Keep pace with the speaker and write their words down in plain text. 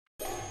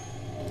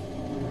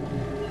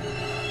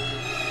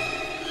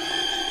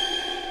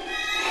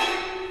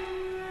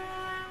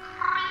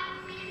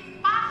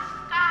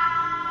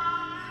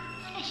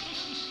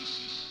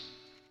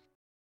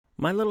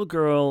My little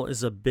girl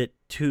is a bit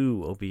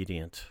too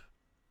obedient.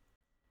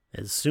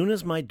 As soon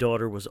as my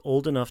daughter was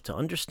old enough to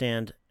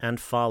understand and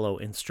follow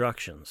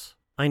instructions,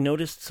 I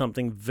noticed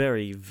something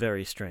very,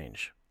 very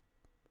strange.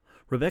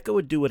 Rebecca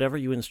would do whatever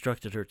you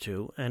instructed her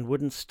to and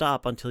wouldn't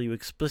stop until you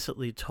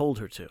explicitly told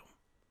her to.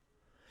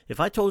 If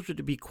I told her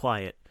to be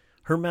quiet,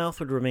 her mouth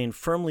would remain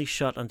firmly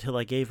shut until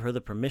I gave her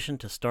the permission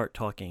to start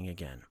talking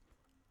again.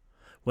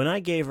 When I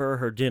gave her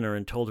her dinner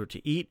and told her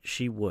to eat,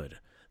 she would.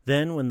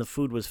 Then, when the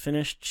food was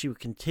finished, she would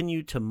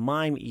continue to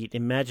mime eat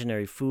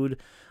imaginary food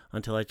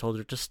until I told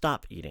her to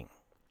stop eating.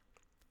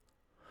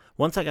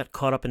 Once I got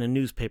caught up in a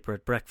newspaper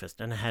at breakfast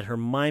and had her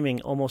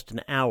miming almost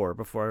an hour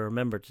before I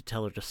remembered to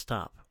tell her to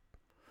stop.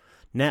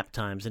 Nap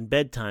times and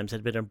bedtimes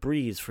had been a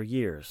breeze for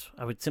years.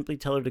 I would simply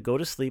tell her to go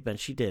to sleep, and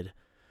she did.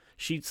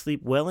 She'd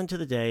sleep well into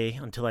the day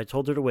until I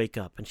told her to wake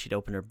up, and she'd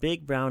open her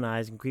big brown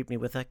eyes and greet me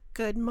with a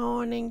 "Good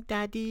morning,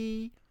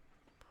 Daddy."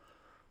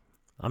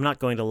 I'm not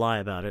going to lie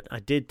about it. I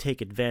did take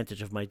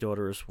advantage of my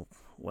daughter's,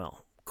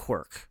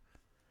 quirk.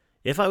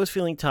 If I was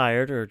feeling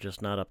tired or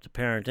just not up to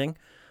parenting,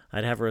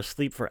 I'd have her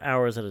asleep for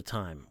hours at a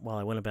time while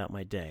I went about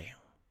my day.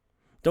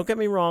 Don't get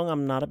me wrong,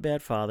 I'm not a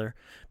bad father.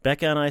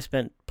 Becca and I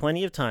spent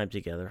plenty of time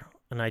together,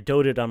 and I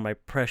doted on my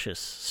precious,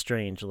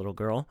 strange little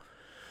girl.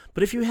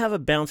 But if you have a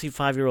bouncy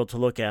 5-year-old to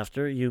look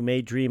after, you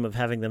may dream of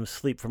having them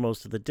sleep for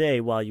most of the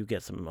day while you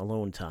get some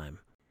alone time.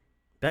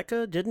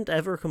 Becca didn't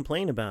ever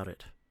complain about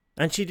it.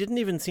 And she didn't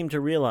even seem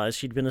to realize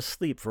she'd been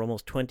asleep for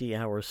almost 20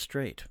 hours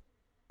straight.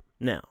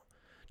 Now,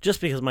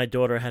 just because my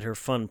daughter had her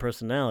fun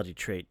personality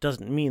trait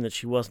doesn't mean that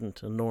she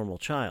wasn't a normal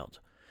child.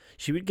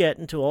 She would get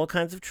into all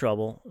kinds of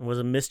trouble and was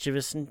a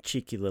mischievous and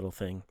cheeky little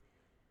thing.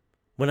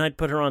 When I'd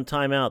put her on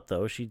time out,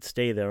 though, she'd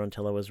stay there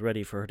until I was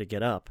ready for her to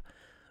get up,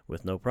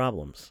 with no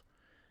problems.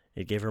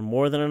 It gave her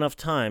more than enough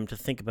time to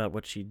think about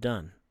what she'd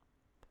done.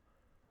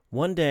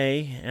 One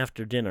day,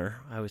 after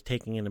dinner, I was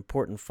taking an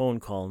important phone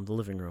call in the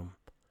living room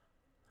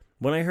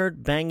when I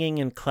heard banging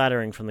and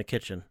clattering from the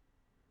kitchen.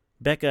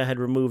 Becca had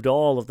removed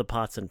all of the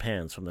pots and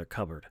pans from their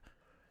cupboard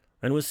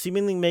and was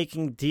seemingly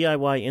making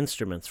DIY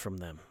instruments from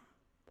them.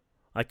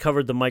 I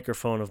covered the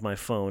microphone of my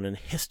phone and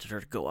hissed at her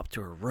to go up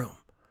to her room.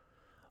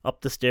 Up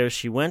the stairs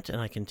she went,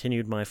 and I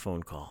continued my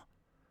phone call.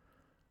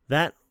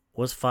 That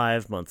was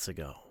 5 months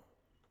ago.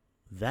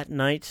 That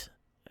night,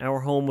 our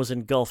home was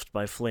engulfed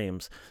by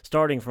flames,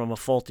 starting from a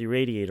faulty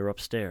radiator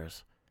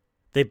upstairs.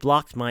 They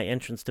blocked my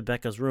entrance to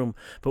Becca's room,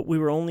 but we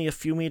were only a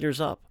few meters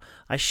up.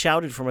 I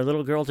shouted for my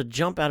little girl to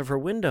jump out of her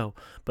window,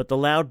 but the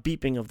loud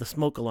beeping of the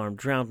smoke alarm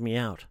drowned me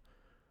out.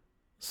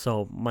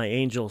 So my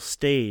angel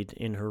stayed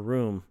in her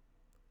room,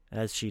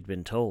 as she'd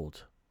been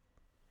told.